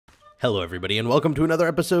Hello everybody and welcome to another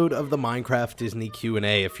episode of the Minecraft Disney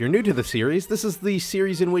Q&A. If you're new to the series, this is the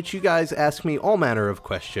series in which you guys ask me all manner of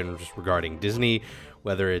questions regarding Disney,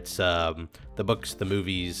 whether it's the books, the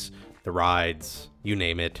movies, the rides, you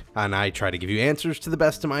name it, and I try to give you answers to the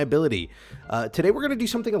best of my ability. Today we're going to do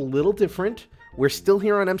something a little different. We're still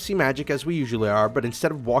here on MC Magic as we usually are, but instead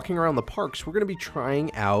of walking around the parks, we're going to be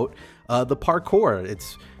trying out the parkour.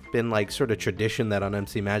 It's been like sort of tradition that on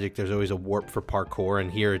MC Magic there's always a warp for parkour,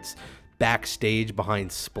 and here it's backstage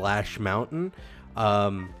behind Splash Mountain.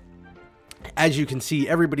 As you can see,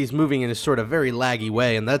 everybody's moving in a sort of very laggy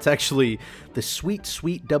way, and that's actually the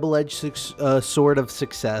sweet double-edged sword of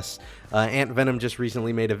success. Ant Venom just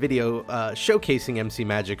recently made a video showcasing MC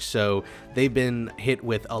Magic, so they've been hit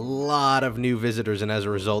with a lot of new visitors, and as a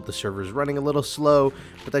result, the server's running a little slow,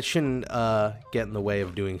 but that shouldn't get in the way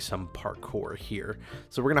of doing some parkour here.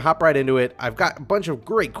 So we're going to hop right into it. I've got a bunch of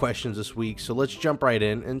great questions this week, so let's jump right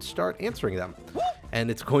in and start answering them. And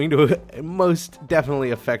it's going to most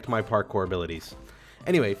definitely affect my parkour abilities.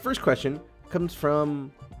 Anyway, first question comes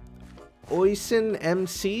from Oisin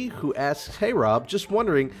MC, who asks, "Hey Rob, just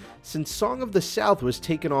wondering, since Song of the South was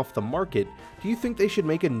taken off the market, do you think they should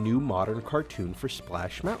make a new modern cartoon for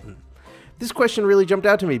Splash Mountain?" This question really jumped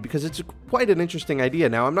out to me because it's quite an interesting idea.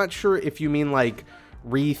 Now, I'm not sure if you mean like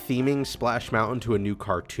re-theming Splash Mountain to a new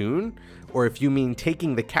cartoon, or if you mean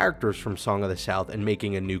taking the characters from Song of the South and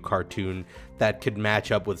making a new cartoon that could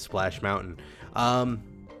match up with Splash Mountain.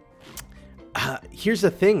 Here's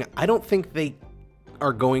the thing, I don't think they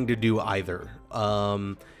are going to do either.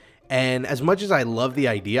 And as much as I love the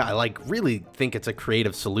idea, I really think it's a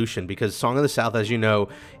creative solution, because Song of the South, as you know,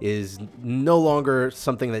 is no longer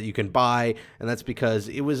something that you can buy, and that's because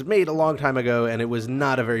it was made a long time ago and it was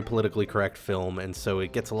not a very politically correct film, and so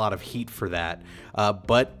it gets a lot of heat for that.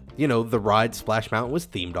 But you know, the ride Splash Mountain was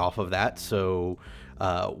themed off of that, so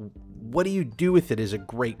what do you do with it is a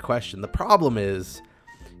great question. The problem is,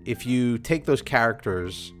 if you take those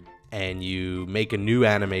characters and you make a new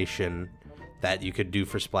animation that you could do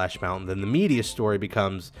for Splash Mountain, then the media story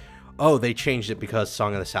becomes, oh, they changed it because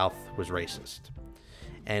Song of the South was racist.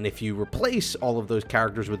 And if you replace all of those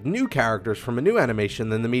characters with new characters from a new animation,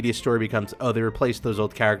 then the media story becomes, oh, they replaced those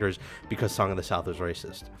old characters because Song of the South was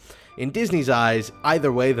racist. In Disney's eyes,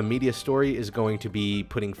 either way, the media story is going to be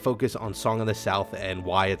putting focus on Song of the South and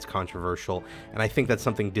why it's controversial, and I think that's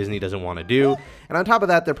something Disney doesn't want to do. And on top of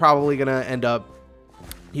that, they're probably going to end up,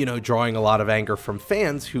 you know, drawing a lot of anger from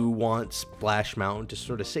fans who want Splash Mountain to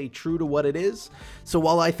sort of stay true to what it is. So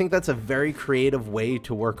while I think that's a very creative way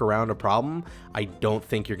to work around a problem, I don't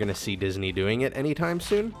think you're going to see Disney doing it anytime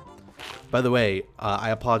soon. By the way, I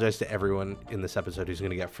apologize to everyone in this episode who's going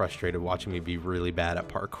to get frustrated watching me be really bad at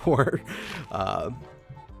parkour.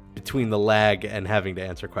 Between the lag and having to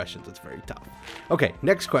answer questions, it's very tough. Okay,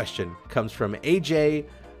 next question comes from AJ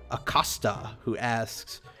Acosta, who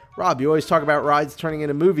asks, "Rob, you always talk about rides turning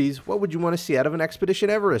into movies. What would you want to see out of an Expedition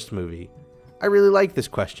Everest movie?" I really like this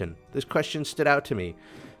question. This question stood out to me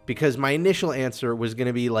because my initial answer was going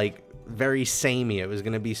to be like very samey. It was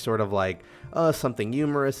going to be sort of like, oh, something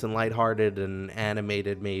humorous and lighthearted and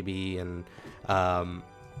animated maybe. And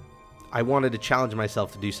I wanted to challenge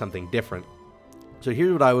myself to do something different. So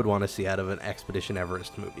here's what I would want to see out of an Expedition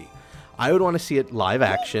Everest movie. I would want to see it live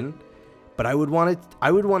action, but I would want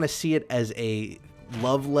to see it as a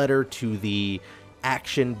love letter to the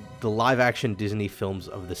live action Disney films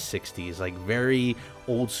of the 60s, like very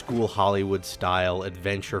old school Hollywood style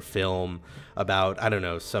adventure film about, I don't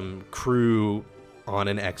know, some crew on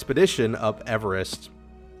an expedition up Everest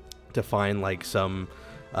to find like some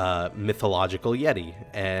mythological Yeti.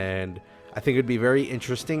 And I think it would be very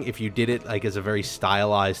interesting if you did it like as a very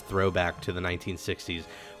stylized throwback to the 1960s.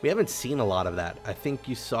 We haven't seen a lot of that. I think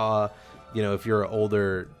you saw, you know, if you're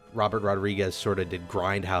older, Robert Rodriguez sort of did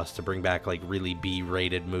Grindhouse to bring back like really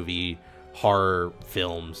B-rated movie horror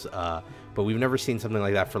films, but we've never seen something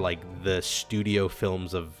like that for like the studio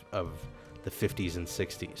films of the 50s and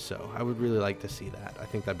 60s, so I would really like to see that. I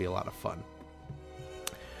think that'd be a lot of fun.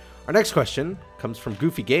 Our next question comes from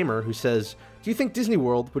Goofy Gamer, who says, "Do you think Disney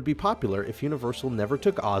World would be popular if Universal never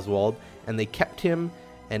took Oswald and they kept him,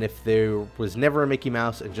 and if there was never a Mickey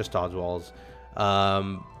Mouse and just Oswald's?"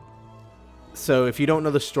 So if you don't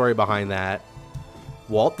know the story behind that,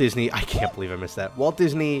 Walt Disney, I can't believe I missed that. Walt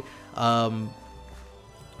Disney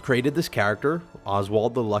created this character,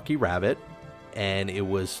 Oswald the Lucky Rabbit, and it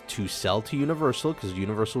was to sell to Universal because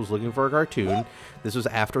Universal was looking for a cartoon. This was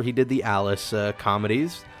after he did the Alice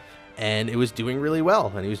comedies, and it was doing really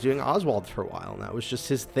well, and he was doing Oswald for a while, and that was just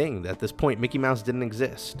his thing. At this point, Mickey Mouse didn't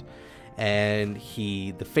exist. And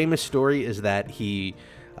the famous story is that he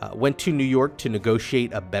went to New York to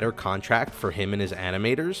negotiate a better contract for him and his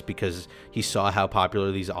animators because he saw how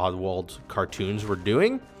popular these Oswald cartoons were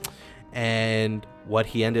doing. And what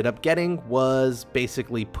he ended up getting was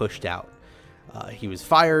basically pushed out. He was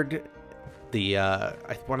fired.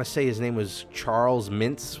 I want to say his name was Charles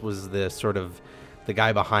Mintz, was the sort of the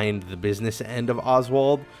guy behind the business end of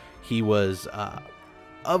Oswald. He was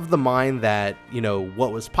of the mind that, you know,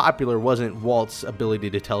 what was popular wasn't Walt's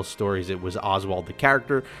ability to tell stories, it was Oswald the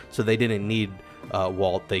character, so they didn't need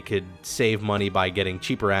Walt. They could save money by getting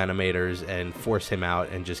cheaper animators and force him out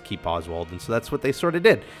and just keep Oswald, and so that's what they sort of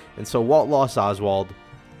did. And so Walt lost Oswald,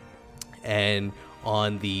 and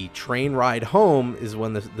on the train ride home is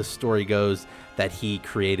when the story goes that he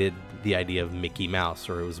created the idea of Mickey Mouse,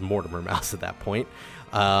 or it was Mortimer Mouse at that point.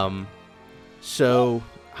 So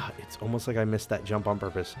it's almost like I missed that jump on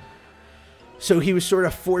purpose. So he was sort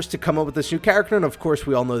of forced to come up with this new character, and of course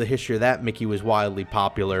we all know the history of that. Mickey was wildly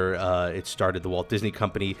popular. It started the Walt Disney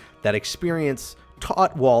Company. That experience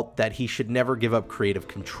taught Walt that he should never give up creative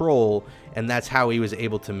control, and that's how he was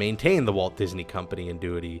able to maintain the Walt Disney Company and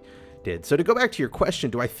do what he did. So to go back to your question,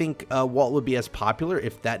 do I think Walt would be as popular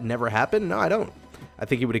if that never happened? No, I don't. I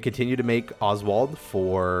think he would have continued to make Oswald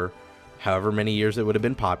for however many years it would have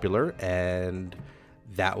been popular, and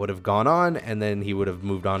that would have gone on, and then he would have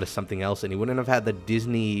moved on to something else, and he wouldn't have had the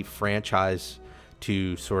Disney franchise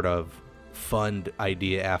to sort of fund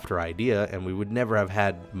idea after idea, and we would never have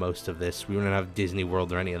had most of this. We wouldn't have Disney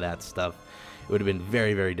World or any of that stuff. It would have been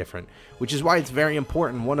very, very different, which is why it's very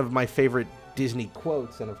important. One of my favorite Disney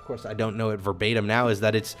quotes, and of course I don't know it verbatim now, is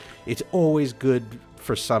that it's always good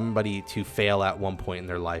for somebody to fail at one point in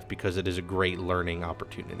their life because it is a great learning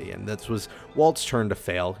opportunity. And that was Walt's turn to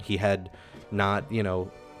fail. He had not, you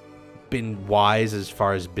know, been wise as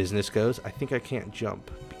far as business goes. I think I can't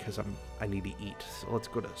jump because I need to eat. So let's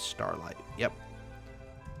go to Starlight. Yep.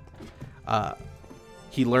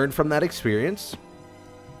 He learned from that experience,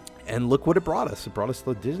 and look what it brought us. It brought us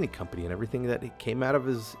the Disney Company and everything that it came out of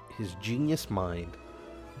his genius mind.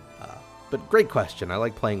 But great question. I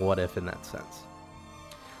like playing What If in that sense.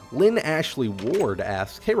 Lynn Ashley Ward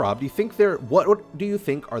asks, "Hey Rob, what do you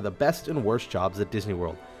think are the best and worst jobs at Disney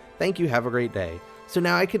World? Thank you, have a great day." So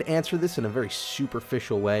now I could answer this in a very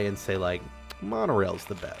superficial way and say, like, monorail's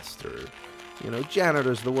the best, or, you know,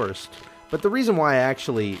 janitor's the worst. But the reason why I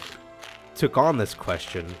actually took on this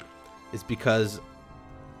question is because,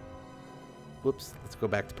 whoops, let's go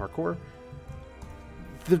back to parkour.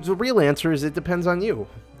 The real answer is it depends on you.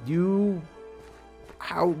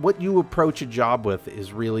 What you approach a job with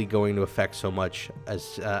is really going to affect so much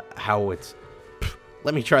as how it's.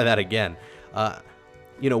 Let me try that again.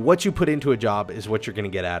 You know, what you put into a job is what you're going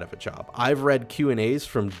to get out of a job. I've read Q&As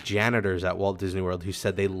from janitors at Walt Disney World who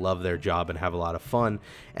said they love their job and have a lot of fun.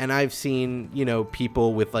 And I've seen, you know,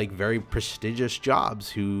 people with like very prestigious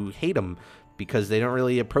jobs who hate them because they don't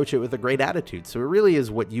really approach it with a great attitude. So it really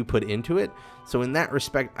is what you put into it. So in that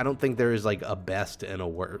respect, I don't think there is like a best and a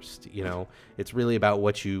worst, you know. It's really about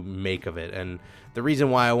what you make of it. And the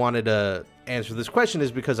reason why I wanted to answer this question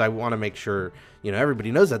is because I want to make sure, you know,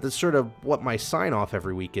 everybody knows that. That's sort of what my sign off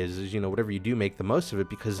every week is, you know, whatever you do, make the most of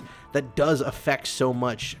it, because that does affect so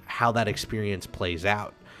much how that experience plays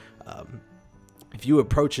out. If you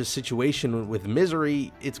approach a situation with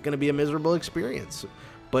misery, it's going to be a miserable experience.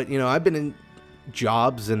 But, you know, I've been in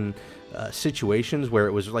jobs and situations where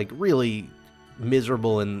it was like really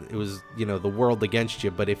miserable and it was, you know, the world against you.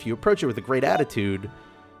 But if you approach it with a great attitude,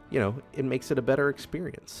 you know, it makes it a better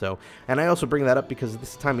experience. So, and I also bring that up because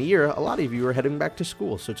this time of year, a lot of you are heading back to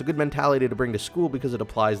school. So it's a good mentality to bring to school because it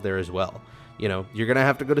applies there as well. You know, you're going to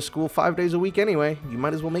have to go to school 5 days a week anyway. You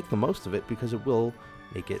might as well make the most of it because it will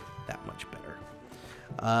make it that much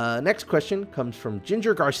better. Next question comes from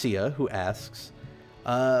Ginger Garcia, who asks,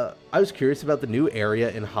 I was curious about the new area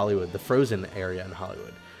in Hollywood, the Frozen area in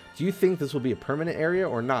Hollywood. Do you think this will be a permanent area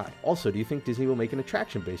or not? Also, do you think Disney will make an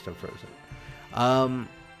attraction based on Frozen?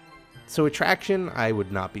 So attraction, I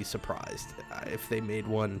would not be surprised if they made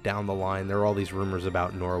one down the line. There are all these rumors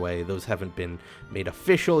about Norway. Those haven't been made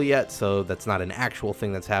official yet, so that's not an actual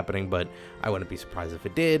thing that's happening, but I wouldn't be surprised if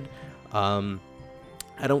it did.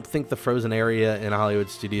 I don't think the Frozen area in Hollywood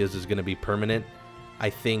Studios is going to be permanent. I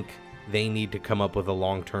think they need to come up with a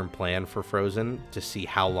long-term plan for Frozen to see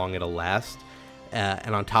how long it'll last.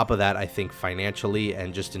 And on top of that, I think financially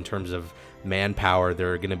and just in terms of manpower,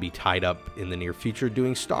 they're going to be tied up in the near future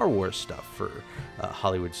doing Star Wars stuff for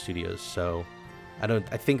Hollywood Studios. So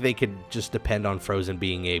I think they could just depend on Frozen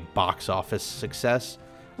being a box office success.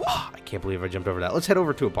 Oh, I can't believe I jumped over that. Let's head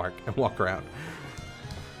over to a park and walk around.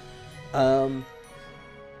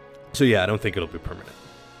 So yeah, I don't think it'll be permanent.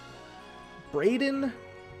 Braden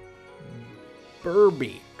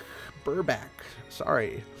Burback,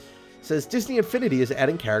 sorry, says Disney Infinity is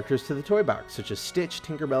adding characters to the toy box, such as Stitch,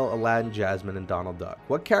 Tinkerbell, Aladdin, Jasmine, and Donald Duck.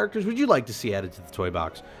 What characters would you like to see added to the toy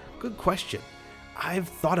box? Good question. I've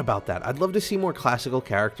thought about that. I'd love to see more classical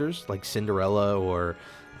characters like Cinderella or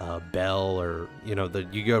Belle, or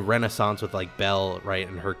you go Renaissance with like Belle, right,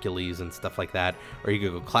 and Hercules and stuff like that, or you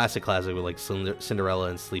could go classic with like Cinderella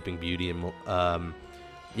and Sleeping Beauty and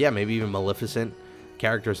yeah, maybe even Maleficent,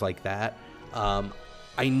 characters like that.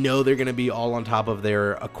 I know they're going to be all on top of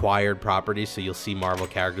their acquired properties, so you'll see Marvel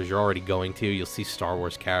characters you're already going to. You'll see Star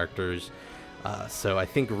Wars characters. So I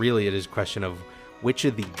think really it is a question of which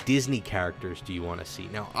of the Disney characters do you want to see.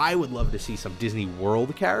 Now, I would love to see some Disney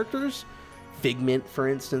World characters. Figment, for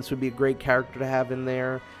instance, would be a great character to have in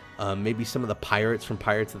there. Maybe some of the pirates from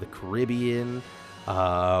Pirates of the Caribbean.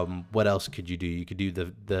 What else could you do? You could do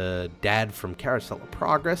the dad from Carousel of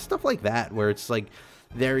Progress, stuff like that, where it's like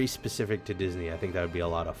very specific to Disney. I think that would be a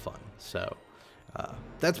lot of fun. So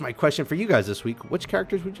that's my question for you guys this week. Which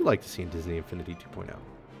characters would you like to see in Disney Infinity 2.0?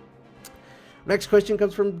 Next question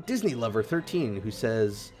comes from Disney Lover 13, who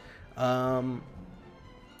says, have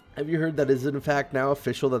you heard that it is in fact now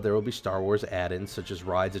official that there will be Star Wars add-ins such as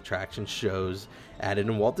rides, attractions, shows added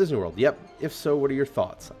in Walt Disney World? Yep. If so, what are your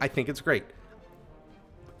thoughts? I think it's great.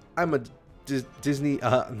 I'm a Disney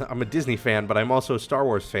fan, but I'm also a Star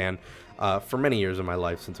Wars fan for many years of my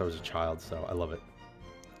life since I was a child, so I love it.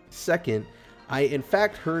 Second, I in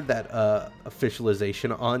fact heard that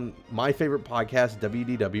officialization on my favorite podcast,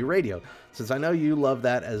 WDW Radio. Since I know you love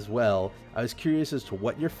that as well, I was curious as to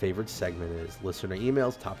what your favorite segment is. Listener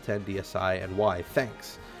emails, top 10, DSI, and why.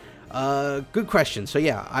 Thanks. Good question. So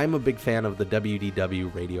yeah, I'm a big fan of the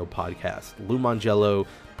WDW Radio podcast. Lou Mangello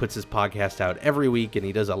puts his podcast out every week, and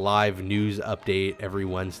he does a live news update every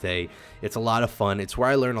Wednesday. It's a lot of fun. It's where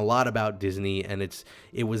I learn a lot about Disney, and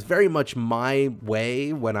it was very much my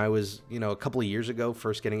way when I was, a couple of years ago,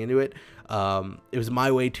 first getting into it. It was my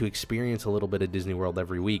way to experience a little bit of Disney World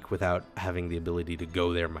every week without having the ability to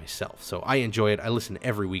go there myself. So I enjoy it. I listen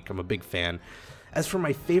every week. I'm a big fan. As for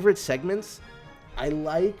my favorite segments, I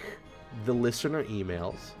like the listener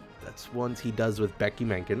emails. That's ones he does with Becky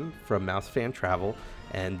Menken from Mouse Fan Travel,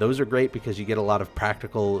 and those are great because you get a lot of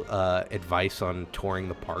practical advice on touring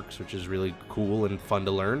the parks, which is really cool and fun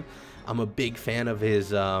to learn. I'm a big fan of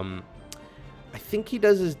his I think he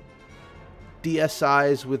does his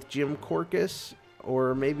DSIs with Jim Korkis,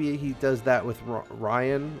 or maybe he does that with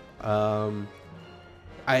Ryan.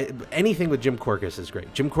 Anything with Jim Korkis is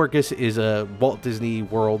great. Jim Korkis is a Walt Disney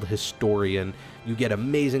World historian. You get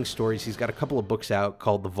amazing stories. He's got a couple of books out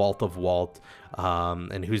called The Vault of Walt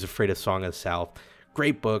and Who's Afraid of Song of the South.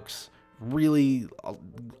 Great books. Really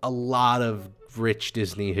a lot of rich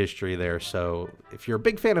Disney history there. So if you're a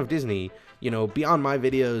big fan of Disney, beyond my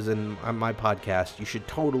videos and on my podcast, you should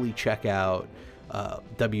totally check out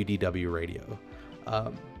WDW Radio.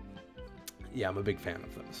 Yeah, I'm a big fan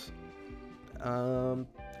of those.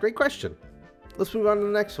 Great question. Let's move on to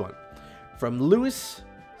the next one. From Louis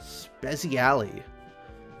Speziali.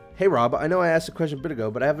 Hey Rob, I know I asked a question a bit ago,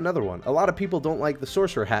 but I have another one. A lot of people don't like the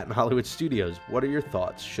Sorcerer hat in Hollywood Studios. What are your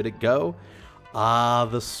thoughts? Should it go?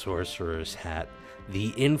 The Sorcerer's hat. The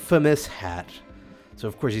infamous hat. So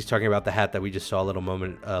of course he's talking about the hat that we just saw a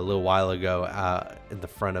little while ago in the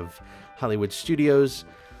front of Hollywood Studios.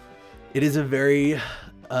 It is a very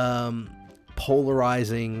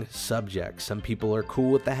polarizing subject. Some people are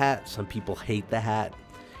cool with the hat. Some people hate the hat.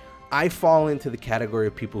 I fall into the category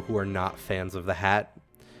of people who are not fans of the hat,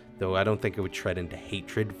 though I don't think it would tread into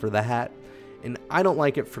hatred for the hat. And I don't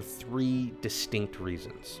like it for three distinct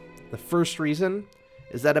reasons. The first reason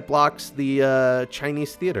is that it blocks the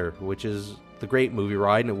Chinese theater, which is the great movie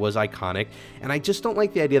ride, and it was iconic. And I just don't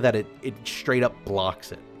like the idea that it straight up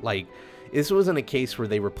blocks it. Like, this wasn't a case where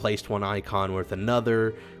they replaced one icon with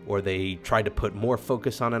another, or they tried to put more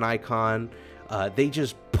focus on an icon. They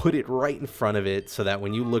just put it right in front of it so that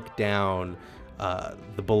when you look down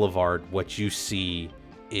the boulevard, what you see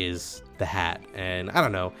is the hat. And I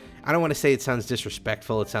don't know. I don't want to say it sounds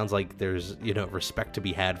disrespectful. It sounds like there's, respect to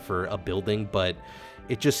be had for a building, but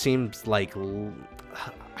it just seems like,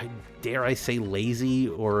 dare I say, lazy,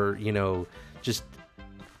 or, just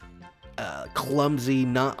clumsy,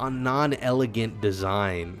 non-elegant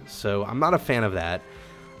design. So I'm not a fan of that.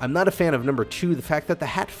 I'm not a fan of number two, the fact that the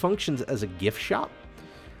hat functions as a gift shop.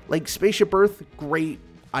 Like Spaceship Earth, great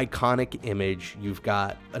iconic image. You've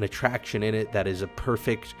got an attraction in it that is a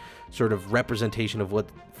perfect sort of representation of what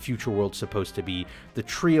Future World's supposed to be. The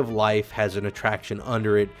Tree of Life has an attraction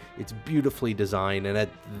under it. It's beautifully designed, and at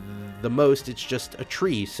the most, it's just a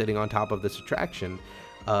tree sitting on top of this attraction.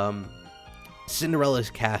 Cinderella's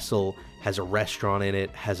castle has a restaurant in it,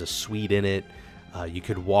 has a suite in it. You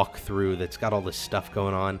could walk through that's got all this stuff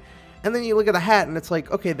going on. And then you look at the hat and it's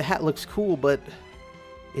like, okay, the hat looks cool, but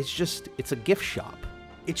it's a gift shop.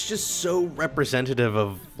 It's just so representative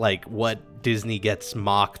of like what Disney gets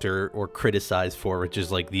mocked or criticized for, which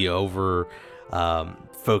is like the over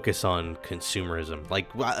focus on consumerism. Like,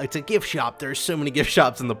 it's a gift shop. There's so many gift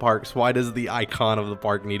shops in the parks. Why does the icon of the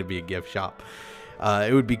park need to be a gift shop?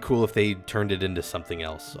 It would be cool if they turned it into something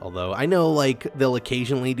else. Although I know like they'll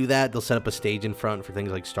occasionally do that. They'll set up a stage in front for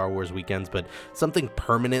things like Star Wars weekends, but something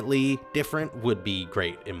permanently different would be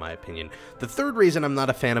great in my opinion. The third reason I'm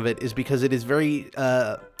not a fan of it is because it is very,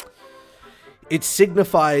 it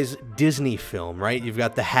signifies Disney film, right? You've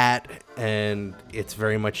got the hat, and it's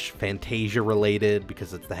very much Fantasia related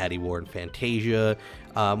because it's the hat he wore in Fantasia.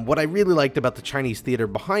 What I really liked about the Chinese theater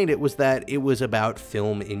behind it was that it was about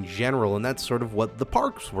film in general, and that's sort of what the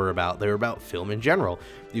parks were about. They were about film in general.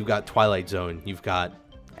 You've got Twilight Zone, you've got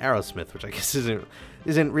Aerosmith, which I guess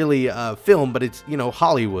isn't really film, but it's, you know,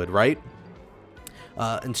 Hollywood, right?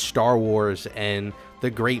 And Star Wars and the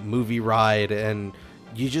Great Movie Ride, and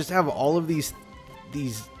you just have all of these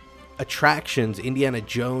attractions, Indiana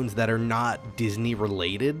Jones, that are not Disney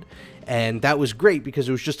related, and that was great because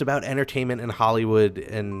it was just about entertainment and Hollywood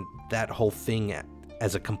and that whole thing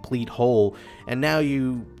as a complete whole. And now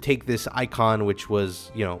you take this icon, which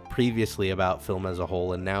was, you know, previously about film as a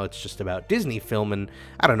whole, and now it's just about Disney film, and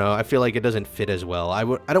I don't know, I feel like it doesn't fit as well.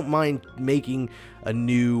 I don't mind making a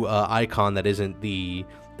new icon that isn't the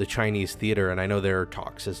Chinese theater, and I know there are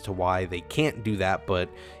talks as to why they can't do that, but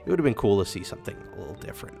it would have been cool to see something a little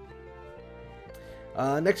different.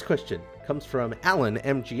 Next question comes from Alan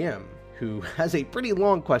MGM, who has a pretty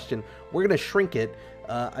long question. We're going to shrink it.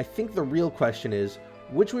 I think the real question is,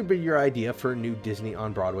 which would be your idea for a new Disney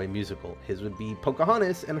on Broadway musical? His would be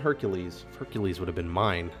Pocahontas and Hercules. Hercules would have been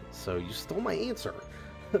mine, so you stole my answer.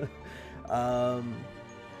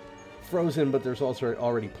 Frozen, but there's also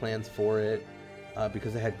already plans for it.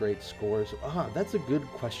 Because they had great scores. That's a good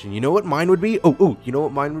question. You know what mine would be? You know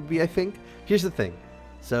what mine would be, I think? Here's the thing.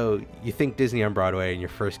 So, you think Disney on Broadway and your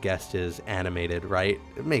first guest is animated, right?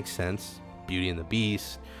 It makes sense. Beauty and the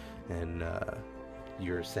Beast, and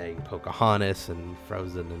you're saying Pocahontas and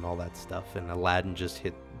Frozen and all that stuff, and Aladdin just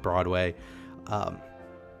hit Broadway. But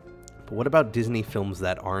what about Disney films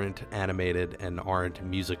that aren't animated and aren't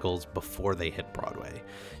musicals before they hit Broadway?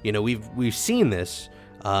 You know, we've seen this.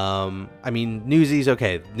 I mean, Newsies,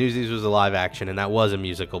 okay, Newsies was a live action, and that was a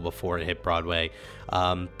musical before it hit Broadway.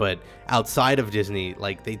 But outside of Disney,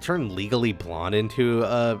 like, they turned Legally Blonde into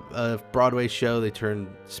a Broadway show. They turned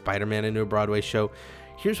Spider-Man into a Broadway show.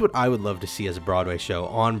 Here's what I would love to see as a Broadway show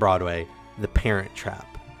on Broadway: The Parent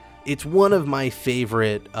Trap. It's one of my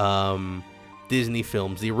favorite Disney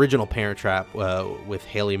films, the original Parent Trap with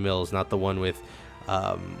Hayley Mills, not the one with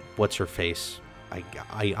what's her face.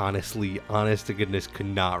 I honestly, honest to goodness, could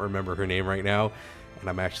not remember her name right now, and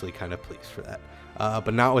I'm actually kind of pleased for that.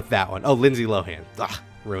 But not with that one. Oh, Lindsay Lohan.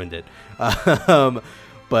 Ruined it.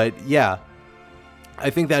 But yeah, I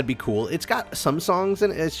think that'd be cool. It's got some songs,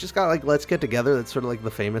 and it's just got like "Let's Get Together." That's sort of like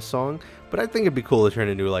the famous song. But I think it'd be cool to turn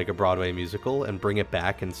it into like a Broadway musical and bring it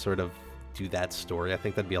back and sort of do that story. I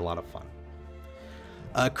think that'd be a lot of fun.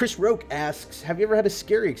 Chris Roke asks, have you ever had a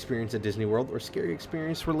scary experience at Disney World or scary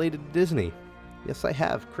experience related to Disney? Yes, I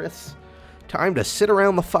have, Chris. Time to sit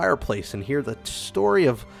around the fireplace and hear the story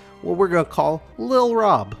of what we're going to call Lil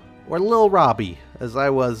Rob, or Lil Robbie, as I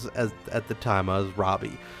was at the time. I was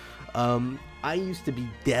Robbie. I used to be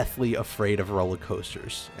deathly afraid of roller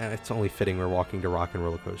coasters, and it's only fitting we're walking to rock and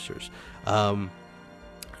roller coasters. I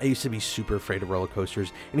used to be super afraid of roller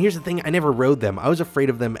coasters, and here's the thing, I never rode them. I was afraid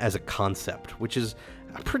of them as a concept, which is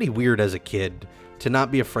pretty weird as a kid, to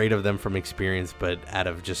not be afraid of them from experience, but out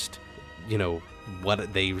of just, you know,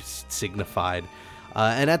 what they signified.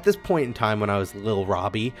 And at this point in time, when I was Lil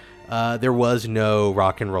Robbie, there was no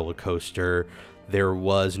Rock and Roller Coaster. There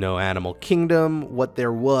was no Animal Kingdom. What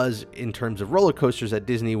there was in terms of roller coasters at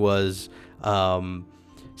Disney was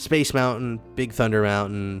Space Mountain, Big Thunder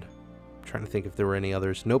Mountain. I'm trying to think if there were any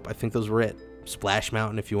others. Nope, I think those were it. Splash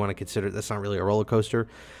Mountain, if you want to consider it. That's not really a roller coaster.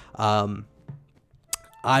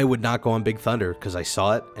 I would not go on Big Thunder because I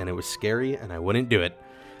saw it and it was scary and I wouldn't do it.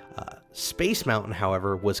 Space Mountain,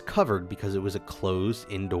 however, was covered because it was a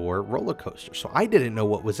closed indoor roller coaster. So I didn't know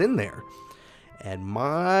what was in there. And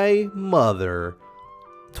my mother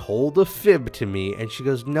told a fib to me, and she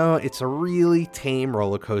goes, no, it's a really tame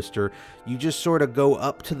roller coaster. You just sort of go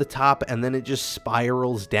up to the top and then it just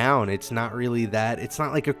spirals down. It's not really that. It's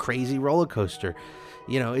not like a crazy roller coaster.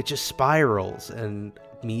 You know, it just spirals. And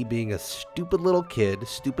me being a stupid little kid,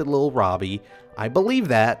 stupid little Robbie. I believe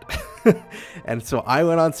that. And so I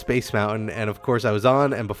went on Space Mountain, and of course I was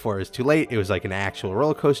on, and before it was too late, it was like an actual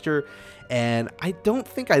roller coaster. And I don't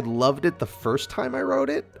think I loved it the first time I rode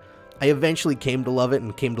it. I eventually came to love it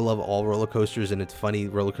and came to love all roller coasters, and it's funny,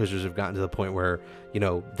 roller coasters have gotten to the point where, you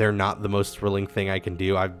know, they're not the most thrilling thing I can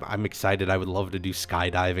do. I'm excited. I would love to do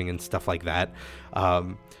skydiving and stuff like that.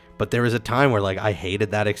 But there was a time where, like, I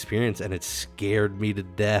hated that experience, and it scared me to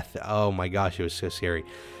death. Oh my gosh, it was so scary.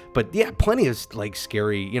 But yeah, plenty of, like,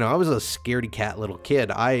 scary, you know, I was a scaredy cat little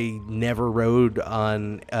kid. I never rode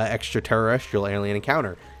on extraterrestrial alien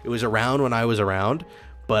encounter. It was around when I was around,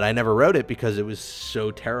 but I never rode it because it was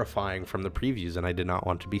so terrifying from the previews, and I did not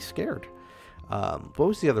want to be scared. What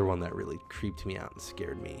was the other one that really creeped me out and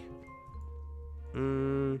scared me?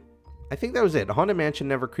 I think that was it. Haunted Mansion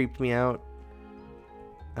never creeped me out.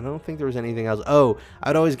 I don't think there was anything else. Oh,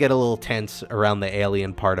 I'd always get a little tense around the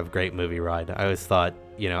alien part of Great Movie Ride. I always thought,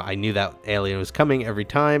 you know, I knew that alien was coming every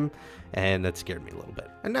time, and that scared me a little bit.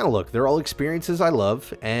 And now look, they're all experiences I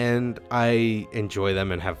love, and I enjoy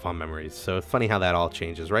them and have fond memories. So it's funny how that all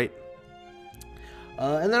changes, right?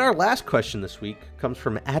 And then our last question this week comes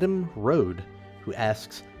from Adam Rode, who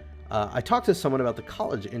asks, I talked to someone about the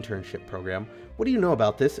college internship program. What do you know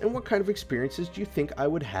about this, and what kind of experiences do you think I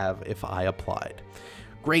would have if I applied?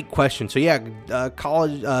 Great question. So yeah,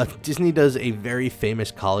 Disney does a very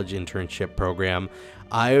famous college internship program.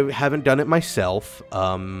 I haven't done it myself.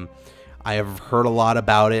 I have heard a lot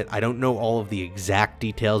about it. I don't know all of the exact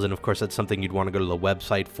details, and of course that's something you'd want to go to the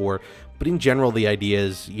website for. But in general, the idea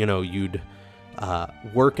is, you know, you'd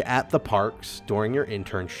work at the parks during your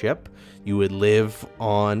internship. You would live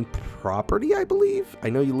on property, I believe.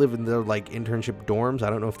 I know you live in the, like, internship dorms.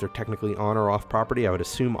 I don't know if they're technically on or off property. I would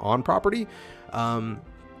assume on property.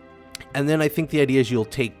 And then I think the idea is you'll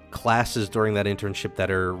take classes during that internship that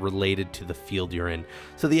are related to the field you're in.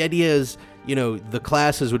 So the idea is, you know, the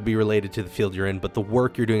classes would be related to the field you're in, but the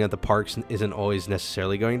work you're doing at the parks isn't always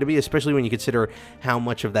necessarily going to be, especially when you consider how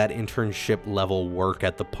much of that internship level work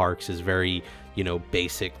at the parks is very, you know,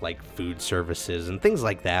 basic, like food services and things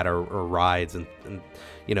like that, or rides, and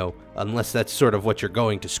you know, unless that's sort of what you're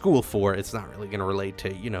going to school for, it's not really going to relate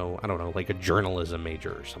to, you know, I don't know, like a journalism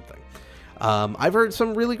major or something. I've heard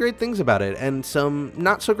some really great things about it and some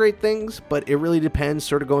not so great things, but it really depends,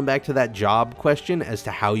 sort of going back to that job question, as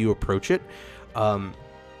to how you approach it.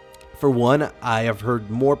 For one, I have heard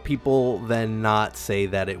more people than not say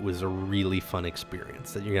that it was a really fun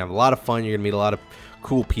experience, that you're going to have a lot of fun, you're going to meet a lot of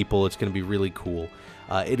cool people, it's going to be really cool.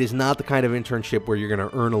 It is not the kind of internship where you're going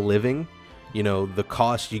to earn a living. You know, the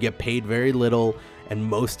cost, you get paid very little, and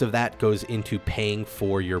most of that goes into paying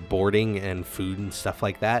for your boarding and food and stuff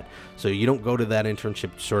like that. So you don't go to that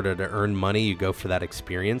internship sort of to earn money, you go for that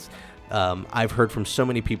experience. I've heard from so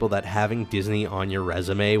many people that having Disney on your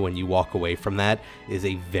resume when you walk away from that is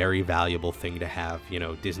a very valuable thing to have. You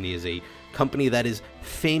know, Disney is a company that is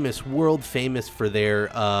famous, world famous for their,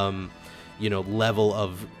 you know, level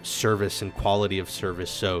of service and quality of service.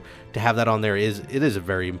 So to have that on there is a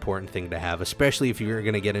very important thing to have, especially if you're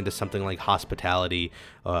going to get into something like hospitality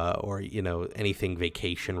or, you know, anything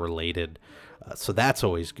vacation related. So that's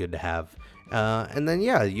always good to have. And then,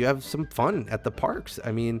 yeah, you have some fun at the parks.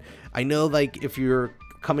 I mean, I know, like, if you're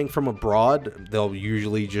coming from abroad, they'll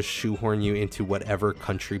usually just shoehorn you into whatever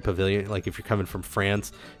country pavilion. Like, if you're coming from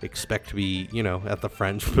France, expect to be, you know, at the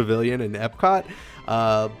French pavilion in Epcot.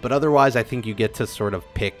 But otherwise, I think you get to sort of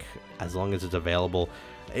pick as long as it's available.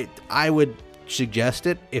 I would suggest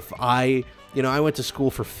it if I went to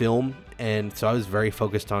school for film, and so I was very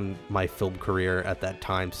focused on my film career at that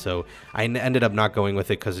time. So I ended up not going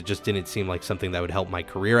with it because it just didn't seem like something that would help my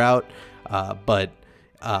career out. But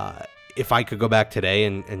if I could go back today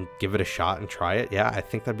and give it a shot and try it, yeah, I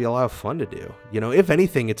think that'd be a lot of fun to do. You know, if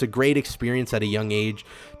anything, it's a great experience at a young age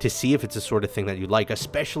to see if it's the sort of thing that you like,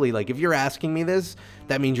 especially, like, if you're asking me this,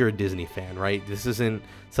 that means you're a Disney fan, right? This isn't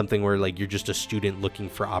something where, like, you're just a student looking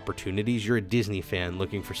for opportunities. You're a Disney fan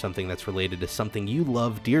looking for something that's related to something you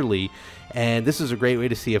love dearly. And this is a great way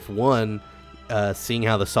to see if, one, seeing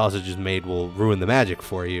how the sausage is made will ruin the magic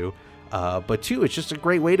for you. But two, it's just a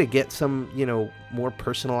great way to get some, you know, more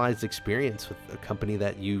personalized experience with a company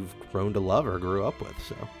that you've grown to love or grew up with.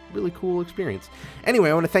 So really cool experience. Anyway,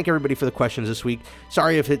 I want to thank everybody for the questions this week.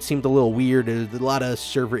 Sorry if it seemed a little weird. There's a lot of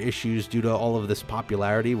server issues due to all of this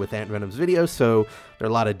popularity with Aunt Venom's videos. So there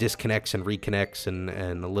are a lot of disconnects and reconnects and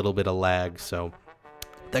a little bit of lag. So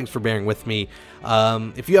thanks for bearing with me.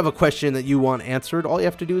 If you have a question that you want answered, all you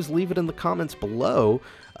have to do is leave it in the comments below.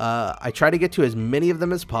 I try to get to as many of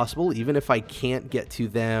them as possible, even if I can't get to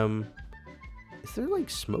them. Is there, like,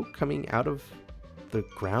 smoke coming out of the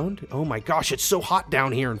ground. Oh my gosh, it's so hot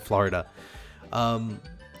down here in Florida.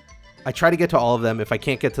 I try to get to all of them. If I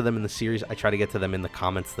can't get to them in the series, I try to get to them in the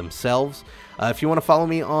comments themselves. If you want to follow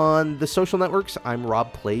me on the social networks, I'm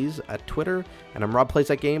Rob Plays at Twitter, and I'm Rob Plays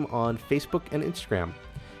That Game on Facebook and Instagram.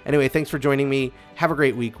 Anyway, thanks for joining me. Have a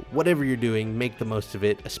great week. Whatever you're doing, make the most of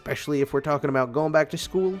it, especially if we're talking about going back to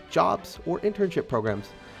school, jobs, or internship programs.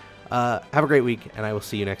 Have a great week, and I will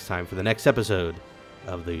see you next time for the next episode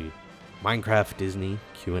of the Minecraft Disney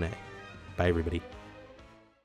Q&A. Bye, everybody.